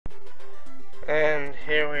And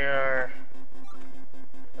here we are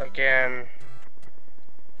again,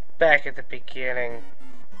 back at the beginning.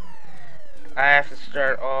 I have to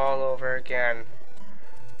start all over again.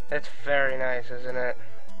 That's very nice, isn't it?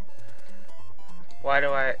 Why did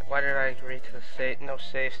I agree to the no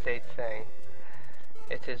save state thing?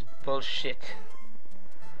 It is bullshit.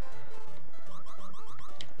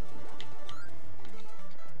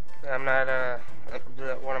 I'm not,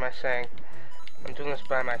 what am I saying? I'm doing this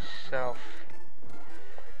by myself.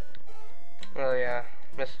 Well, yeah,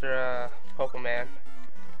 Mr. Pokemon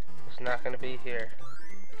is not going to be here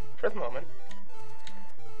for the moment.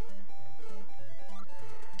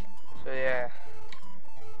 So yeah,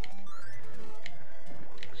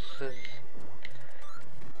 this is,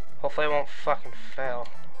 hopefully I won't fucking fail.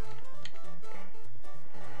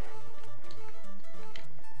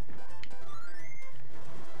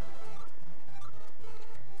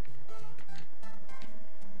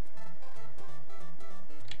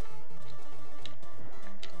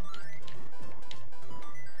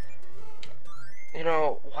 You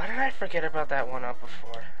know, why did I forget about that one up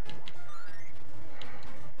before?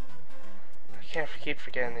 I can't keep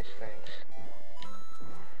forgetting these things.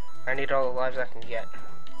 I need all the lives I can get.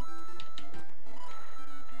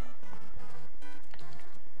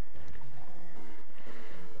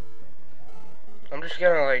 I'm just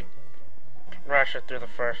gonna, like, rush it through the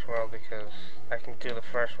first world because I can do the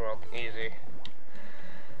first world easy.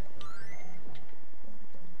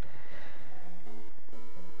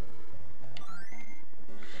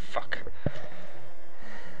 Fuck.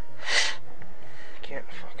 Can't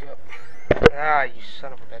fuck up. Ah, you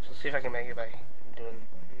son of a bitch. Let's see if I can make it by doing...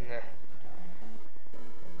 Nah.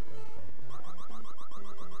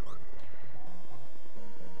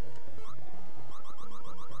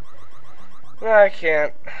 No, I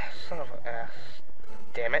can't. Son of an ass.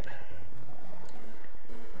 Damn it.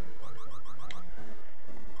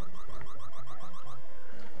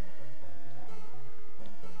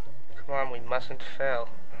 Come on, we mustn't fail.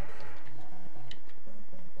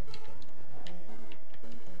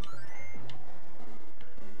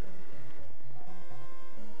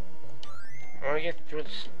 I want to get through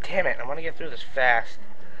this. Damn it! I want to get through this fast.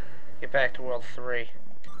 Get back to World 3.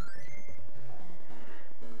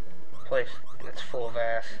 Place that's full of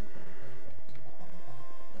ass.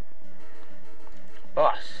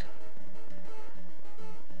 Boss.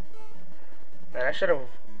 Man, I should have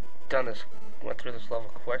done this. Went through this level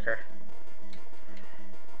quicker.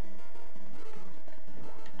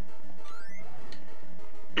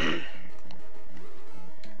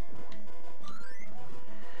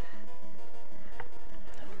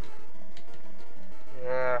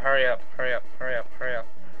 Hurry up, hurry up, hurry up, hurry up.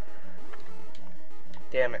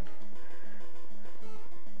 Damn it.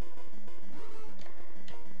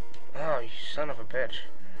 Oh, you son of a bitch.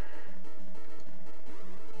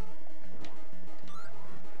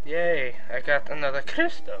 Yay, I got another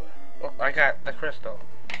crystal. Well, I got the crystal.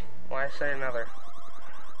 Why say another?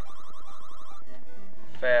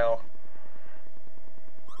 Fail.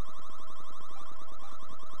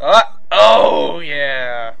 Oh,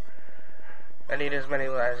 yeah. I need as many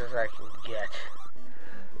lives as I can get.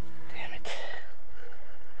 Damn it.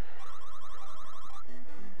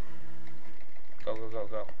 Go, go, go,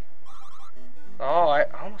 go. Oh, I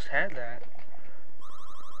almost had that.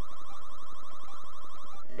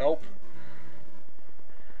 Nope.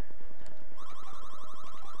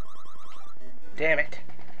 Damn it.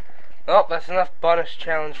 Oh, that's enough bonus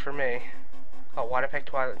challenge for me. Oh, why'd I pick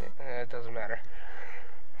Twilight? It doesn't matter.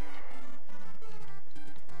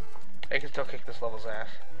 I can still kick this level's ass.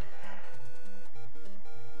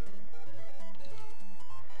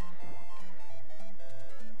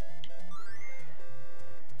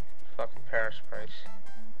 Fucking Parasprites.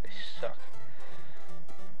 They suck.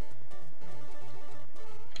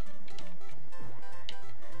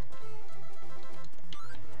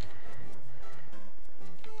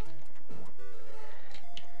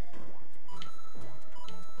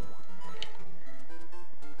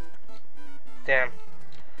 Damn.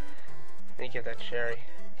 Let me get that cherry.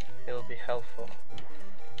 It'll be helpful.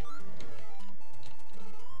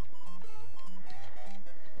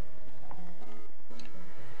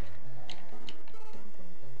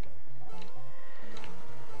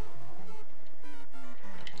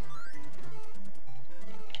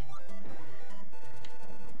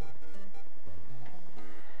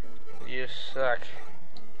 You suck.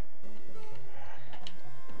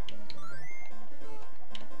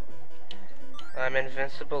 I'm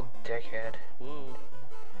invincible, dickhead. Woo.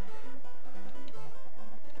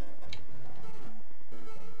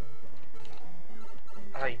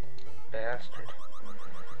 Oh, you bastard.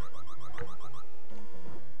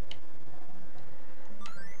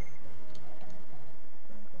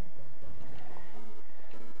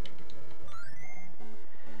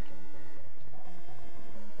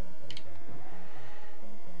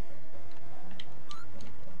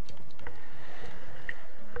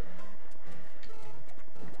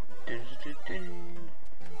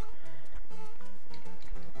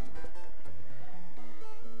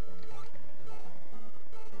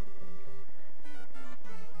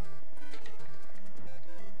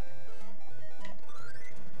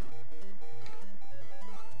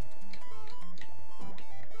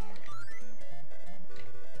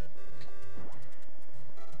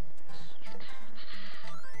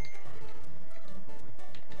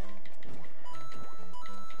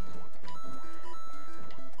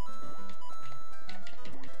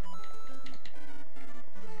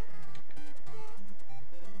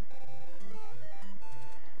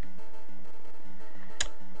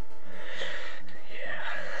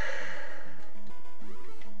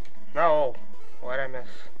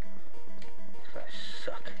 this. 'Cause I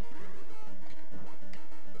suck.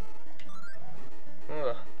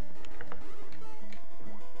 Ugh.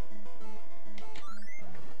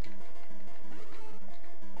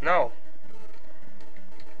 No.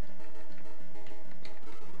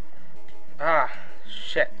 Ah,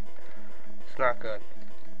 shit. It's not good.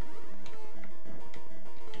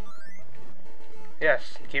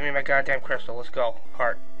 Yes, give me my goddamn crystal. Let's go.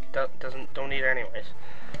 Heart. Don't need it anyways.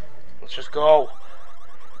 Let's just go.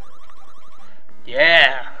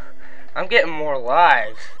 Yeah. I'm getting more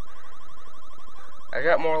lives. I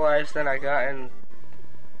got more lives than I got in...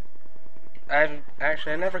 I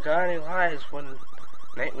never got any lives when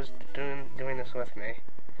Nate was doing this with me.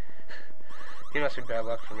 He must be bad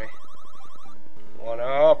luck for me. One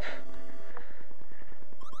up.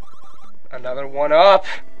 Another one up.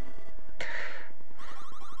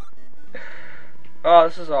 Oh,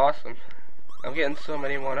 this is awesome. I'm getting so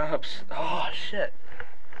many one-ups. Oh, shit.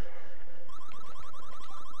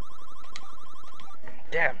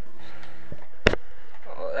 Damn.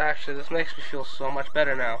 Oh, actually, this makes me feel so much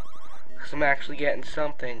better now. Because I'm actually getting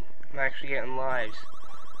something. I'm actually getting lives.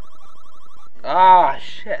 Ah,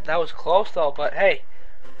 shit. That was close, though. But, hey.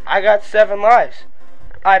 I got 7 lives.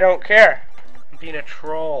 I don't care. I'm being a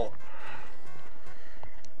troll.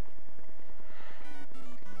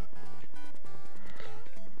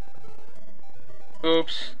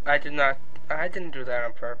 Oops, I didn't do that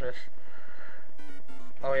on purpose.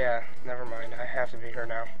 Oh yeah, never mind, I have to be here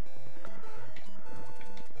now.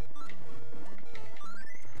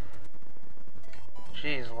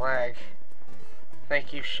 Jeez, lag.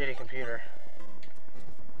 Thank you, shitty computer.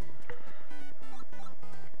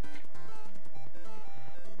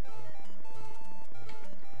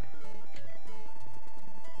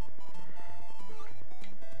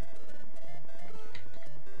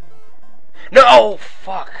 No!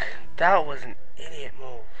 Fuck! That was an idiot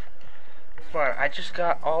move. Come on, I just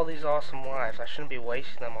got all these awesome lives. I shouldn't be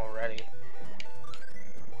wasting them already.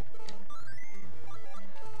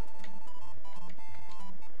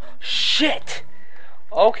 Shit!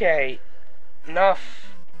 Okay.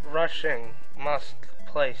 Enough rushing. Must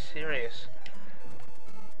play serious.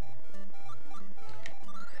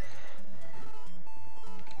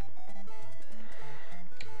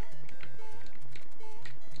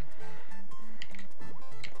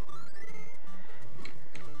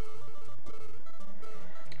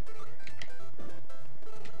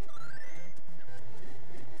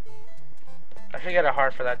 I should get a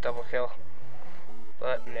heart for that double kill.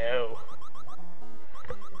 But no.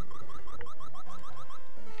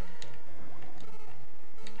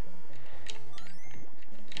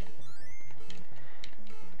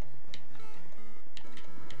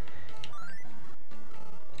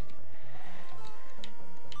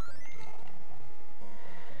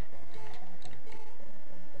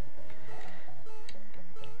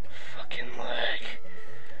 Fucking lag.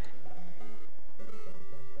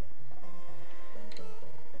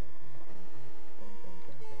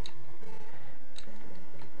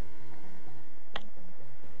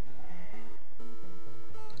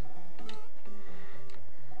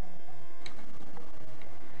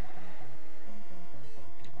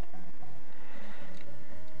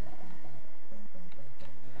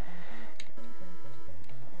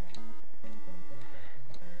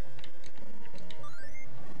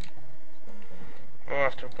 I don't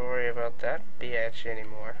have to worry about that bitch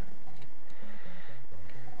anymore.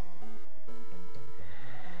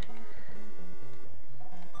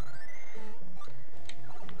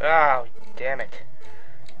 Oh, damn it.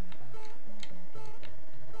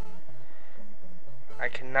 I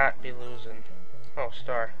cannot be losing. Oh,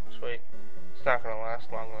 star. Sweet. It's not gonna last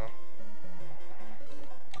long though.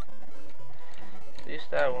 At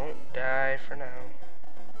least I won't die for now.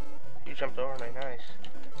 You jumped over me, nice.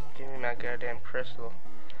 Give me my goddamn crystal.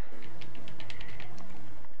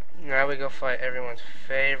 Now we go fight everyone's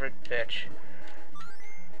favorite bitch.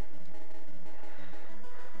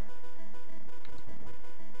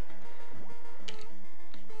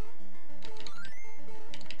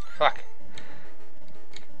 Fuck.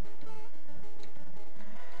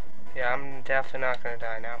 Yeah, I'm definitely not gonna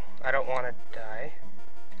die now. I don't want to die.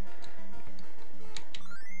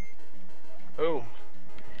 Boom.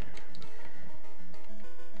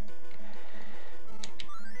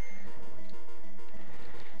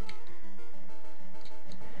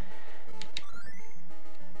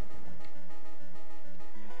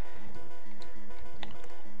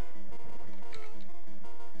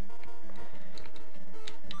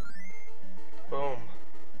 Boom.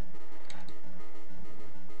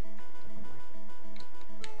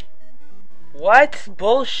 What?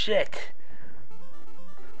 Bullshit.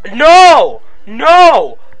 No!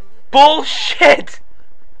 No! Bullshit!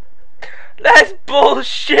 That's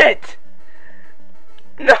bullshit!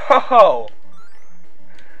 No!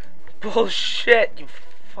 Bullshit, you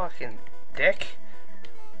fucking dick.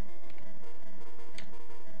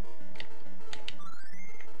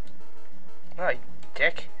 Oh, you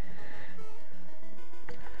dick.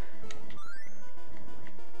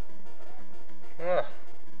 Ugh.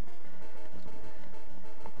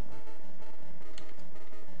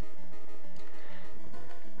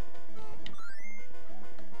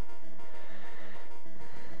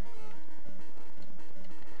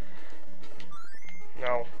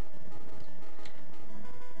 No.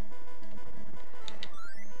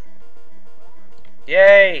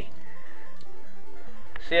 Yay!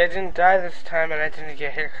 See, I didn't die this time and I didn't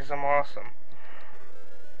get hit because I'm awesome.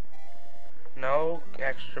 No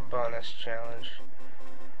extra bonus challenge.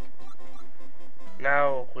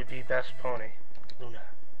 Now would be best pony. Luna.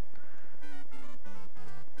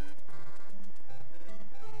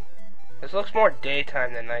 This looks more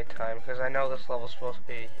daytime than nighttime because I know this level's supposed to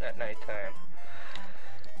be at nighttime.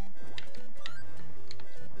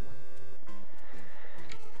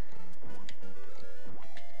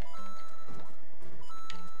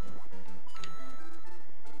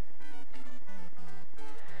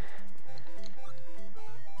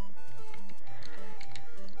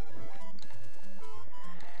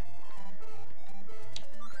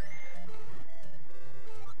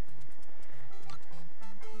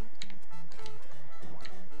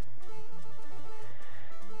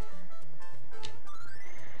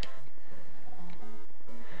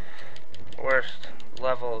 Worst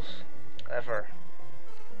levels ever.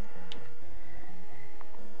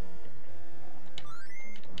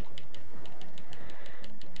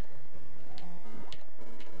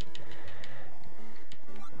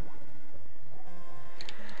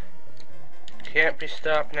 Can't be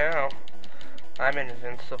stopped now. I'm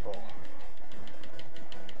invincible.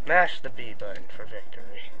 Mash the B button for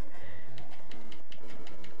victory.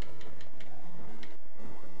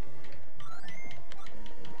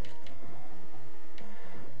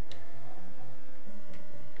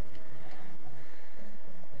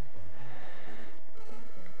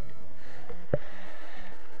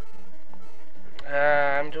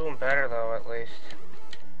 I'm doing better though, at least.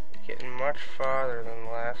 Getting much farther than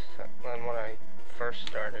when I first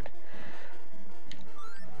started.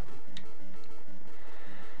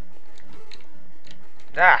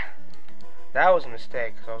 Ah! That was a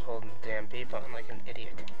mistake, because I was holding the damn B button like an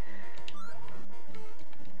idiot.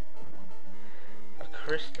 A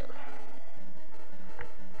crystal.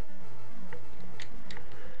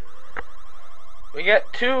 We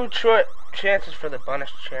got 2 chances for the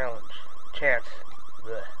bonus challenge. Chance.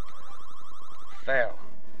 Blech. Fail.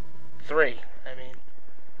 3, I mean.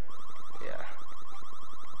 Yeah.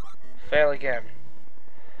 Fail again.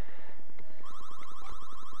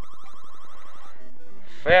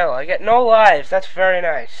 Fail. I get no lives. That's very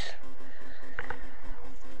nice.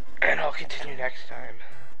 And I'll continue next time.